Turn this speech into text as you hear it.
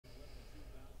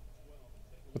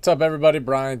What's up, everybody?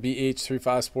 Brian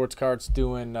BH35 Sports Cards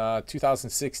doing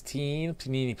 2016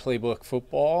 Panini Playbook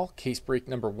football case break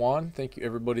number 1. Thank you,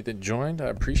 everybody that joined. I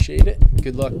appreciate it.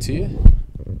 Good luck to you.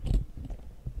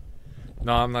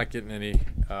 No, I'm not getting any.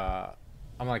 I'm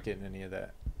not getting any of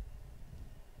that.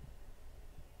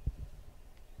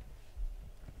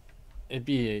 It'd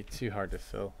be too hard to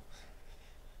fill.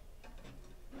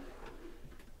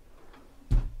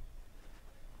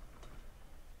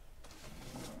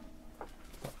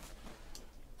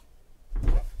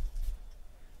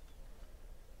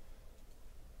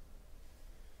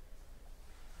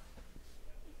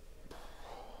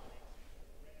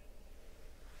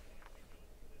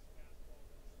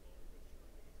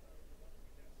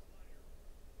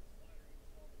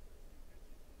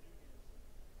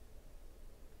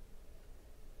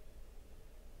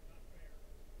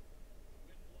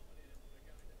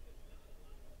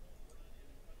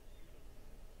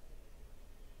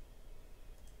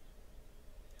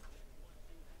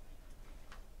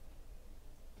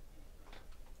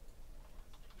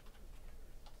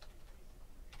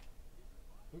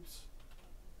 Oops.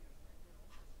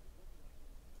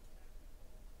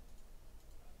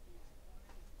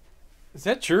 Is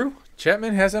that true?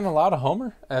 Chapman hasn't allowed a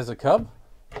homer as a Cub?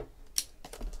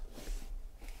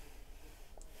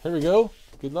 Here we go.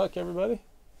 Good luck, everybody.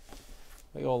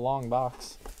 Big old long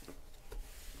box.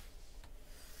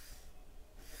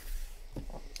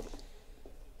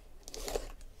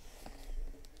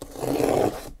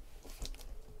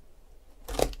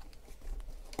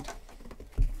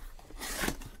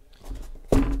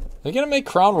 They're going to make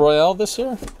Crown Royale this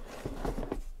year?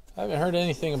 I haven't heard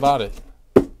anything about it.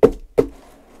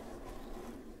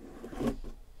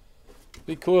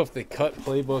 Be cool if they cut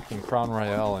Playbook and Crown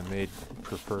Royale and made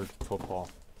Preferred Football.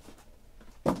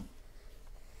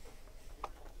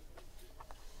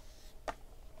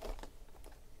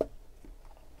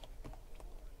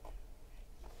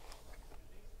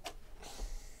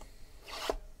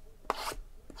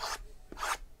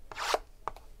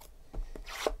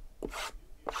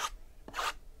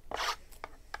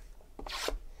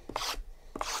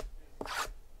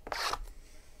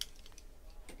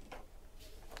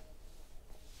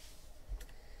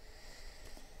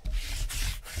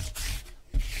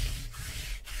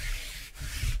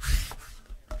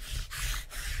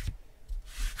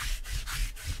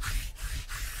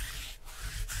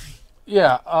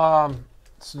 Yeah,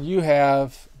 so you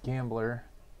have Gambler.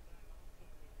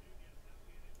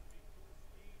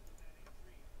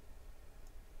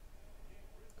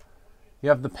 You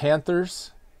have the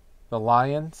Panthers, the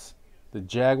Lions, the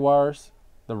Jaguars,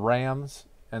 the Rams,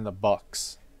 and the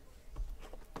Bucks.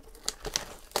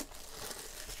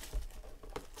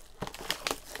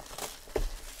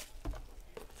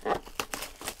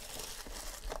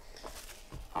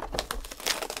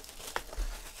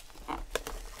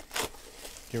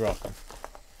 You're welcome.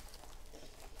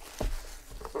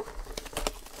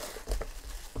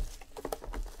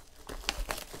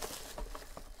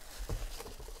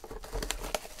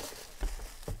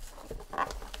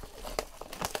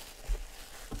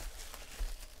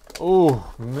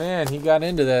 Oh, man, he got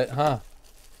into that, huh?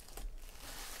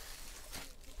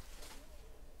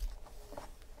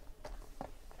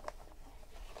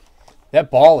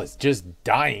 That ball is just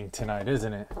dying tonight,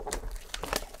 isn't it?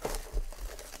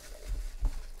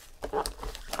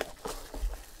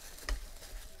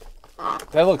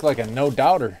 That looked like a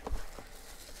no-doubter.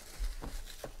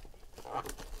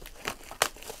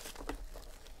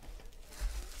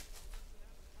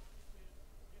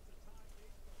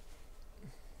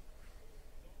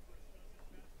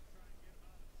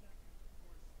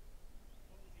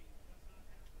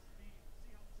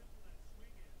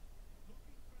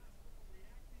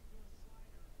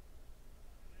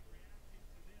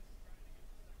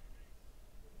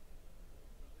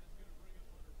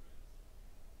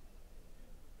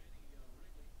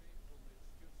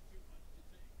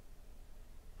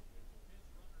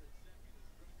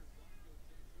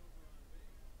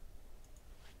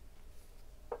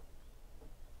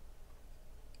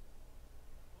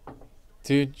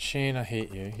 Dude, Shane, I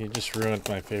hate you. You just ruined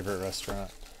my favorite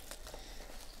restaurant.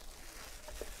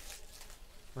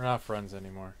 We're not friends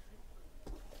anymore.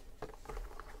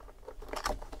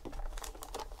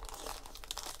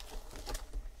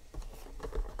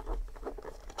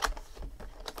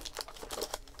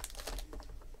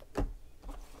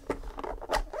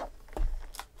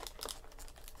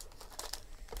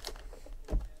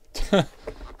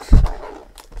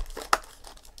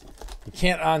 You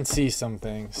can't unsee some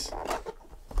things.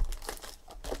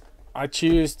 I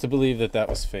choose to believe that that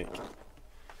was fake.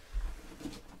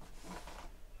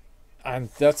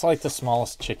 That's like the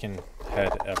smallest chicken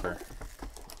head ever.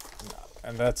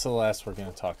 And that's the last we're going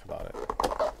to talk about it.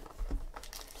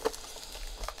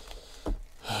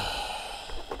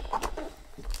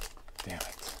 Damn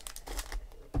it.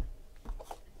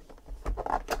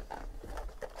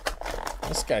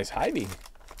 This guy's hiding.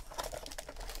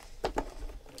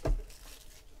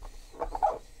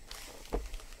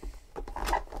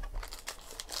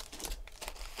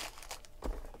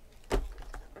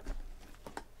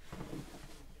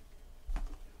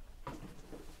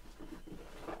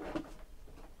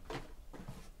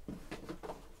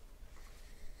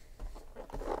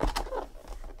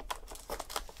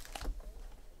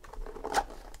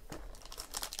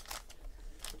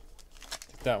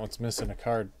 That one's missing a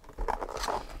card.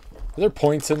 Are there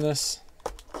points in this?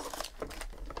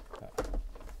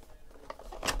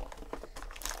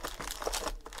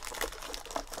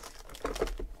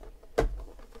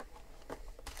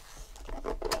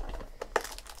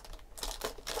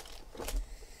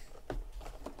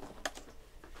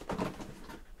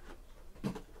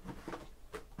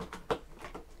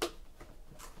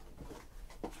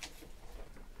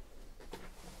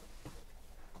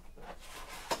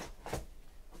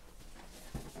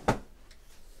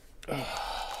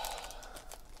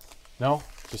 No,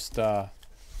 just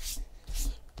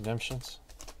redemptions.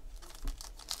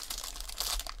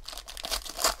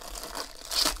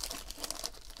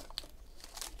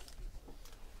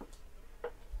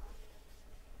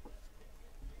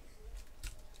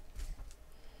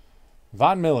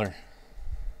 Von Miller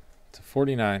to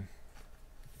 49.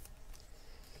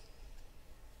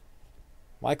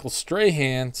 Michael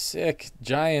Strahan, sick.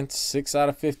 Giants, 6 out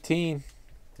of 15.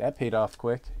 That paid off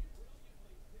quick.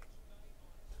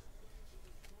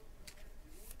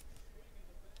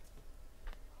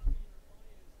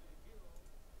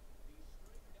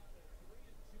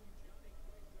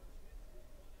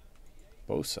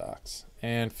 Bo Sox.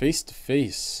 And face to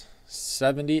face,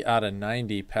 70 out of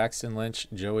 90. Paxton Lynch,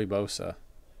 Joey Bosa.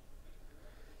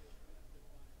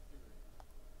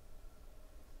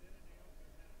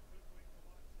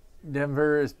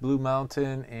 Denver is Blue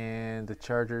Mountain, and the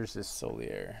Chargers is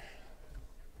Solier.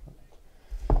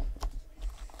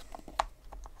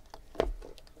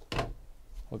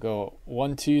 We'll go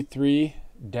 1, 2, 3,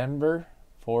 Denver,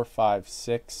 4, 5,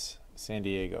 6, San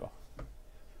Diego.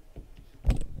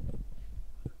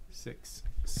 6,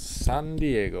 San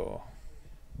Diego.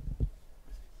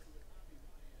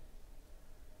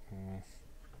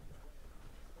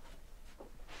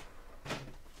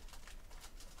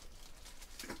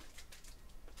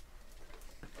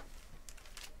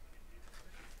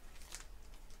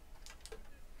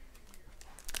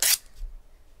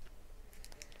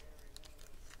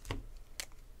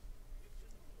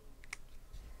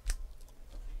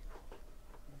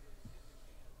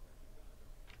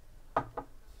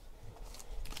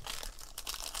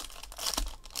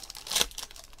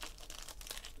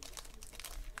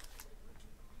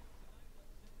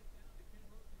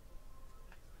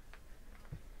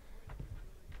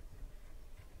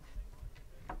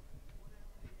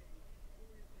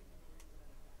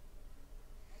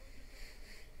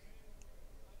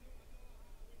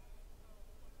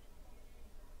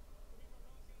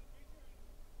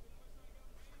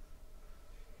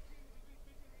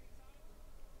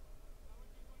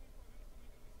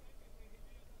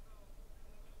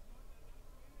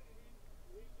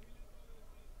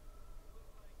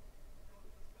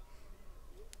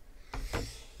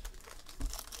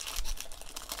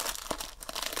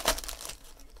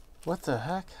 What the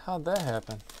heck? How'd that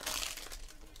happen?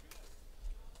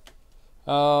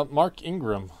 Mark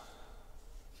Ingram.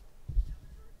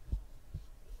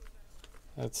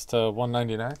 That's to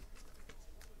 199.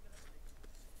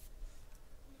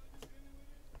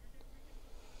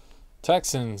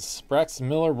 Texans, Braxton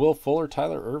Miller, Will Fuller,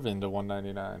 Tyler Irvin to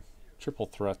 199. Triple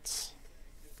threats.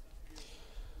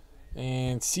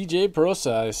 And CJ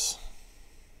Prosise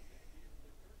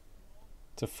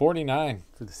to 49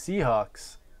 for the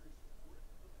Seahawks.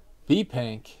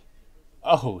 B-Pank.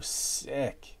 Oh,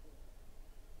 sick.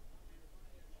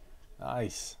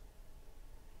 Nice.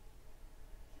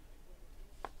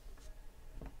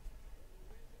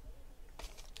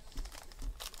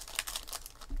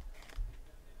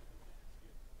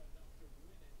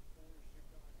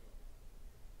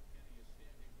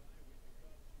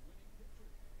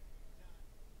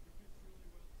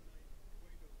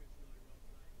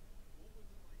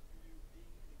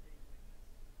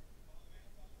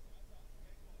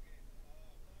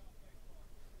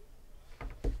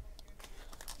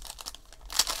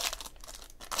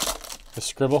 The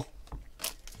scribble.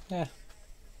 Yeah.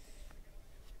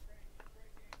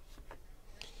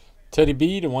 Teddy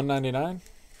B to 199.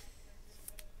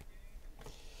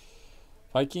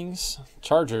 Vikings,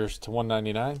 Chargers to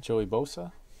 199, Joey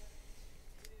Bosa.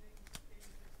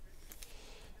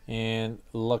 And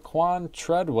Laquan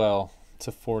Treadwell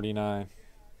to 49.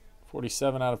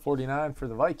 47 out of 49 for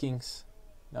the Vikings.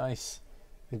 Nice.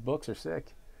 These books are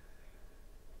sick.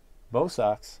 Bo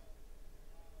Sox.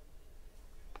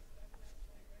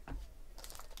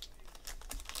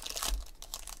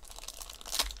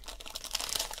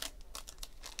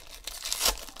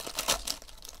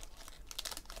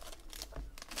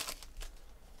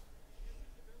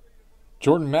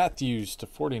 Jordan Matthews to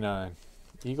 49.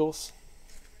 Eagles.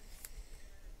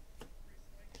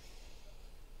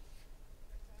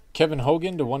 Kevin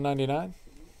Hogan to 199.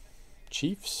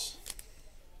 Chiefs.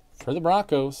 For the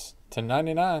Broncos to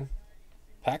 99.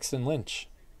 Paxton Lynch.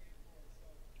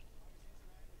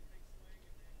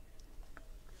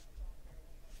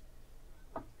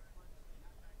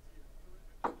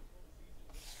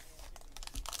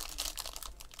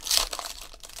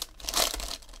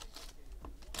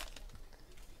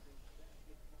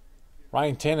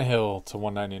 Ryan Tannehill to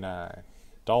 199.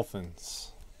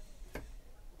 Dolphins.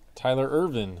 Tyler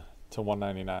Ervin to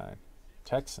 199.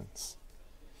 Texans.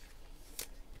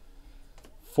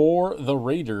 For the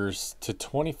Raiders to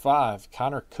 25.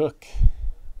 Connor Cook.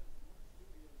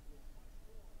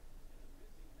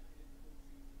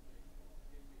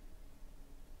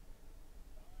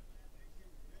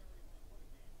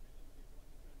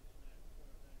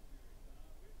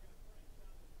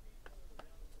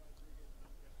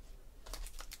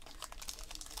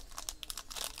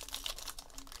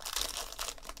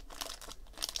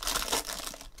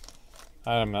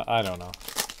 I don't know.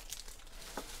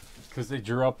 Because they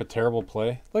drew up a terrible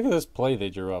play. Look at this play they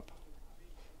drew up.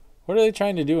 What are they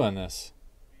trying to do on this?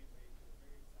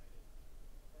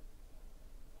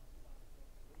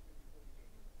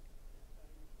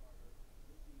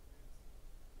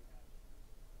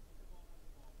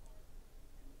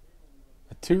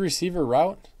 A 2-receiver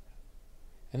route?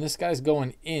 And this guy's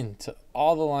going into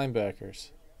all the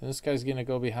linebackers. And this guy's going to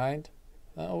go behind?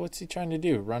 Oh, what's he trying to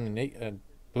do? Run a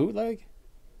bootleg?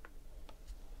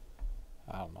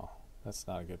 I don't know. That's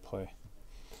not a good play.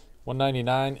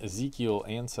 199, Ezekiel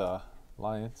Ansah,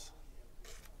 Lions.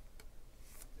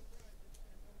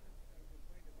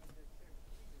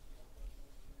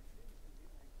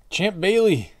 Champ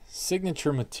Bailey,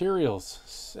 Signature Materials.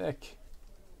 Sick.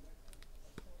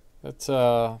 That's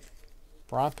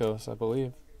Broncos, I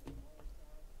believe.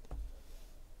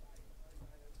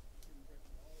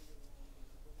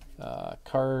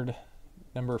 Card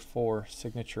number 4,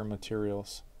 Signature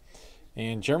Materials.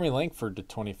 And Jeremy Langford to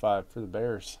 25 for the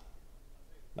Bears.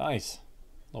 Nice.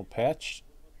 Little patch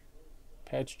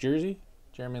jersey.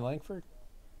 Jeremy Langford.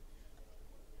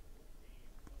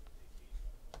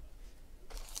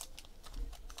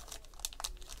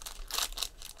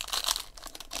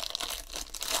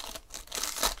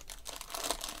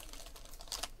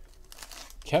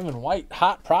 Kevin White,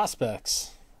 hot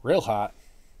prospects. Real hot.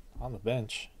 On the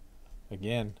bench.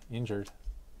 Again, injured.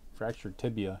 Fractured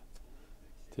tibia.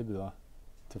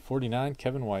 To 49,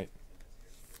 Kevin White.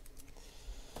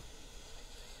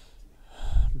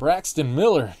 Braxton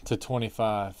Miller to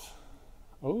 25.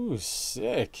 Oh,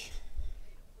 sick.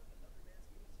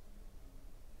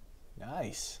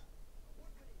 Nice.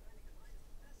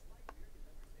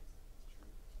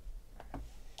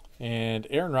 And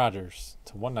Aaron Rodgers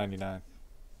to 199.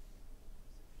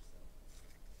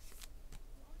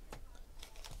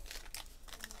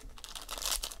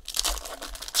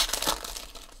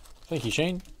 Thank you,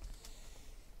 Shane.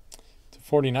 To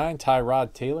 49,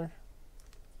 Tyrod Taylor.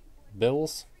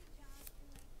 Bills.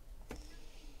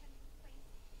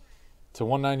 To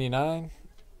 199,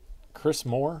 Chris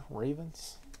Moore,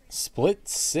 Ravens. Split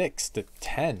 6 to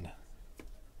 10.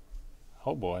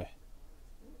 Oh boy.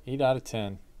 8 out of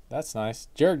 10. That's nice.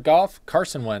 Jared Goff,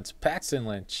 Carson Wentz, Paxton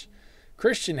Lynch,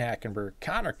 Christian Hackenberg,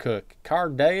 Connor Cook,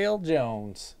 Cardale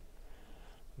Jones.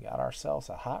 We got ourselves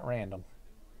a hot random.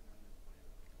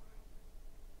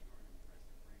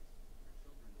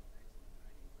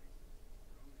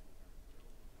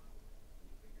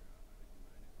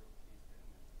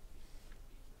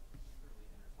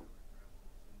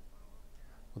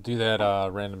 We'll do that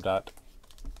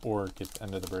random.org at the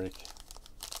end of the break.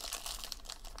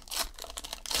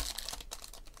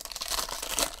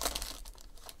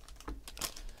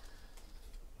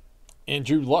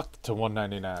 Andrew Luck to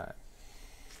 199.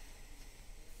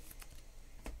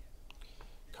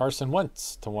 Carson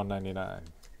Wentz to 199.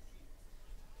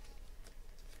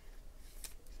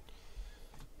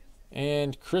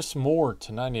 And Chris Moore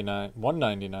to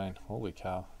 199. Holy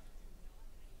cow.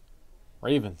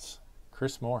 Ravens.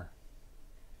 Chris Moore.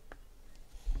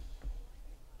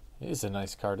 It is a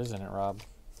nice card, isn't it, Rob?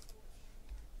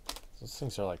 Those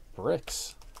things are like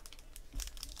bricks.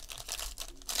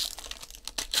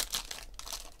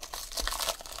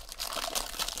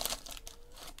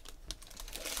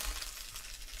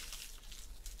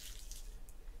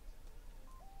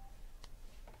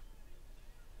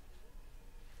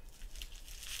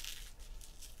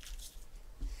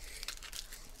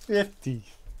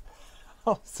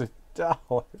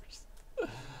 $50,000.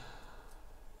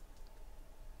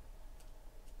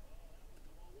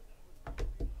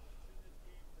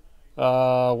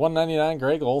 199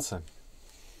 Greg Olson.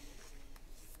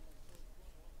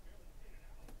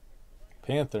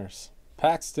 Panthers.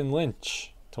 Paxton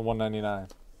Lynch to 199.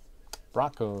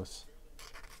 Broncos.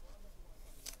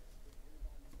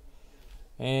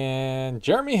 And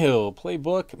Jeremy Hill,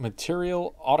 Playbook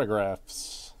Material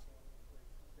Autographs.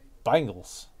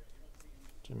 Bengals.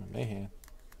 Jimmy Mahan.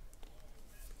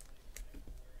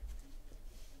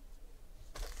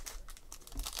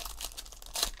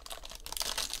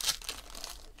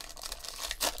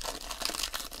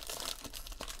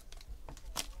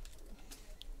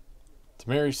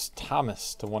 Demaryius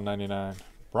Thomas to 199.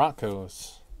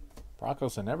 Broncos.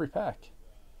 Broncos in every pack.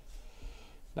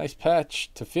 Nice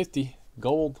patch to 50.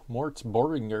 Gold, Mortz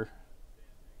Boringer.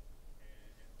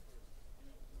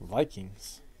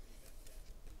 Vikings.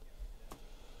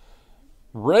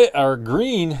 Red or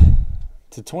green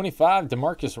to 25.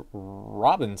 Demarcus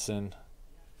Robinson.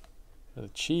 For the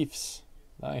Chiefs.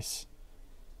 Nice.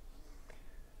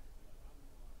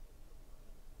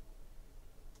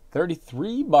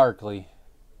 33 Barkley.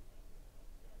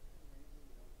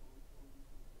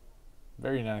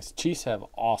 Very nice. Chiefs have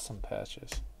awesome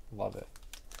patches. Love it.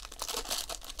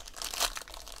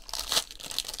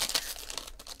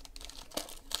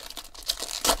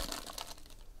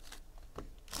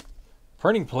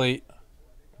 Printing plate.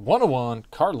 101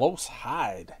 Carlos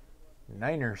Hyde.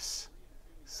 Niners.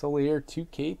 Solier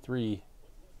 2K3.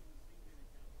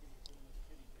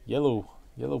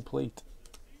 Yellow plate.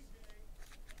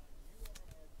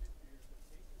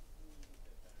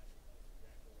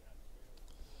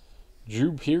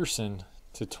 Drew Pearson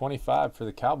to 25 for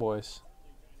the Cowboys.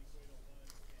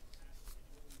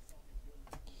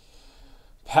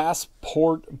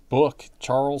 Passport book,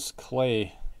 Charles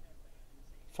Clay.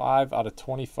 5 out of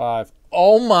 25.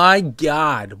 Oh my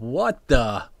God. What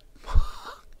the?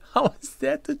 How is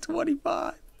that to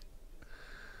 25?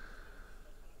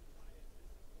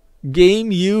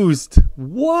 Game used.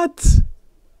 What?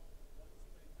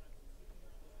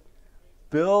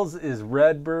 Bills is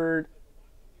Redbird.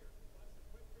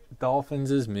 Dolphins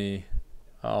is me.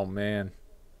 Oh, man.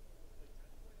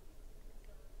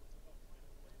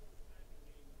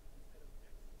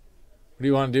 What do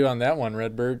you want to do on that one,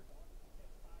 Redbird?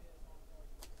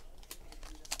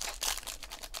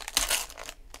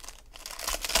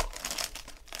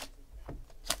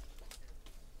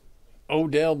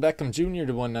 Odell Beckham Jr.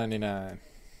 to 199.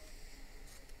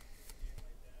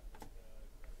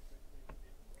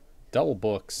 Double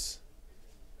books.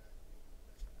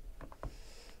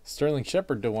 Sterling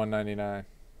Shepard to 199.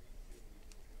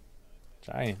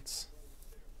 Giants.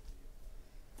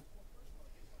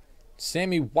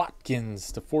 Sammy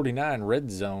Watkins to 49.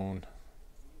 Red zone.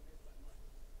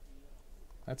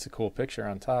 That's a cool picture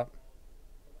on top.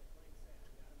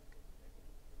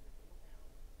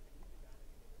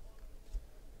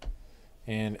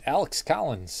 And Alex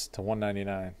Collins to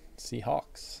 199.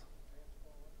 Seahawks.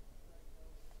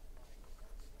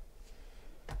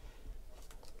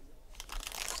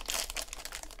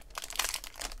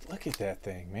 Look at that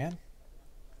thing, man.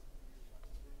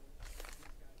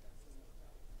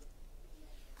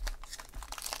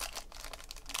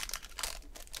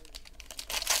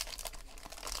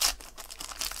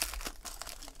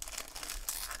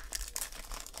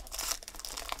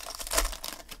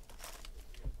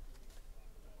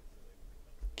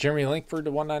 Jeremy Langford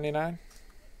to 199.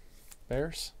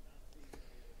 Bears.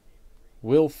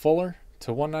 Will Fuller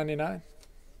to 199.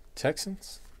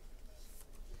 Texans.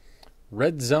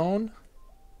 Red zone.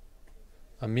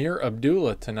 Amir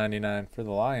Abdullah to 99 for the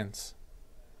Lions.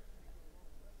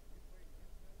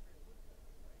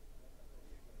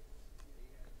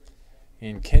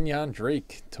 And Kenyon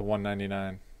Drake to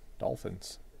 199.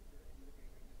 Dolphins.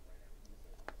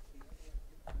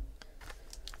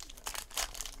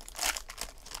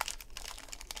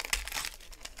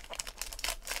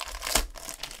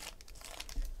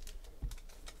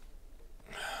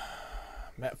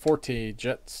 Matt Forte,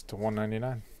 Jets to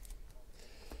 199.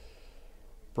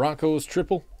 Broncos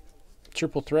triple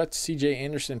threats. C.J.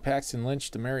 Anderson, Paxton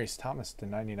Lynch, Demaryius Thomas to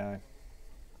 99.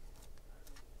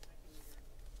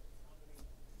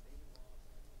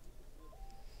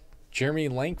 Jeremy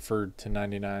Langford to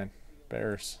 99.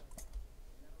 Bears.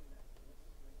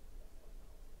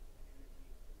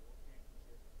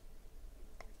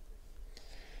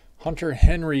 Hunter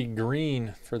Henry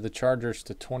Green for the Chargers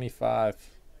to 25.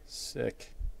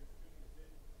 Sick.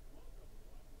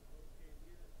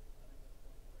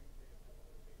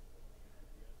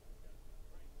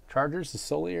 Chargers, the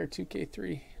Solier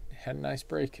 2K3. Had a nice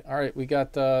break. All right, we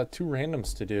got 2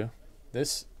 randoms to do.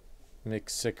 This Mick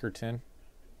Sickerton.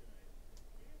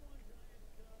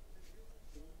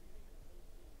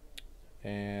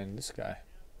 And this guy.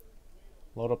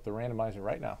 Load up the randomizer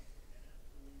right now.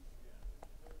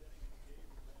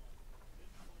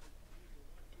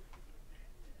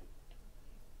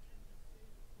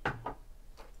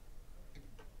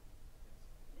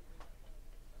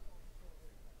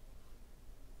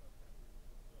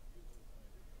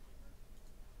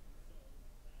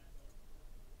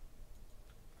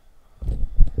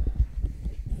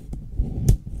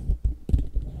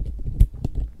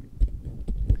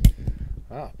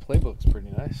 Wow, Playbook's pretty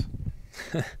nice.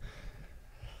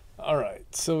 All right,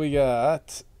 so we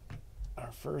got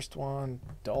our first one,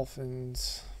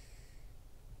 Dolphins.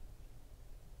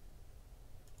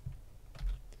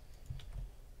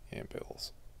 And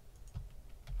Bills.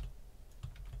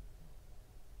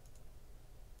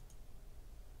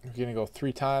 We're going to go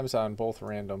 3 times on both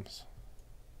randoms.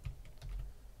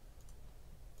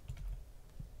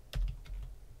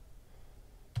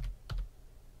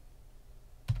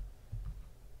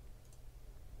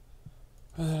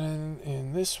 And then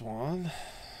in this one,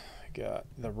 I got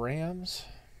the Rams.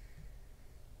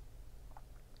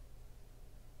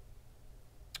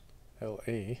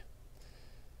 LA.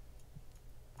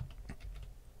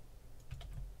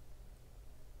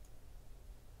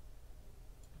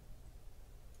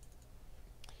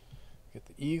 Get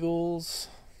the Eagles.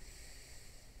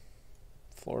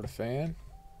 Florida fan.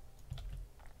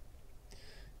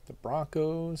 The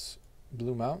Broncos.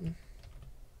 Blue Mountain.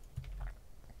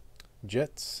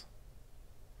 Jets.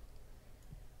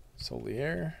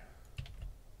 Solier.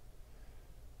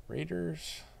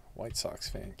 Raiders. White Sox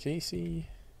fan Casey.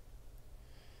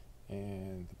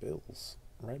 And the Bills.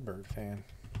 Redbird fan.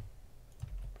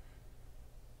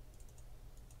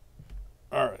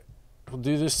 Alright. We'll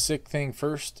do this sick thing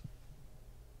first.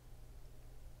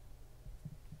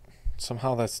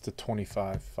 Somehow that's the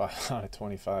 25. 5 out of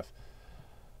 25.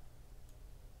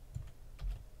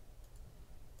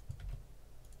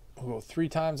 We'll go 3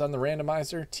 times on the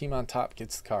randomizer. Team on top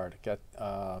gets the card. Got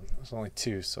there's only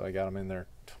 2, so I got them in there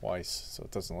twice, so it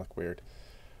doesn't look weird.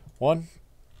 1,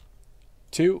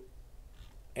 2,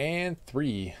 and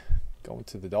 3. Going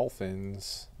to the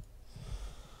Dolphins.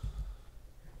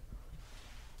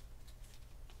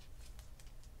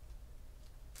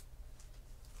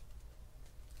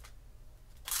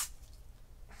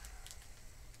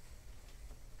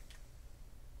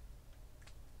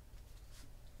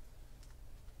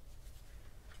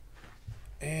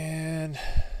 And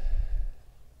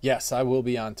yes, I will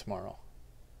be on tomorrow.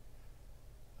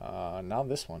 Now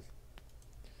this one.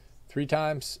 3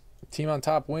 times. Team on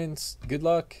top wins. Good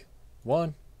luck.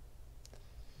 1,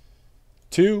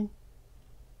 2,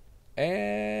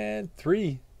 and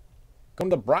 3. Going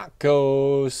to the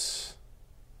Broncos.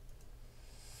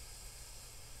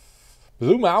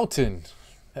 Blue Mountain.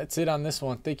 That's it on this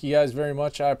one. Thank you guys very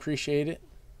much. I appreciate it.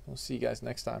 We'll see you guys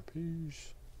next time.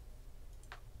 Peace.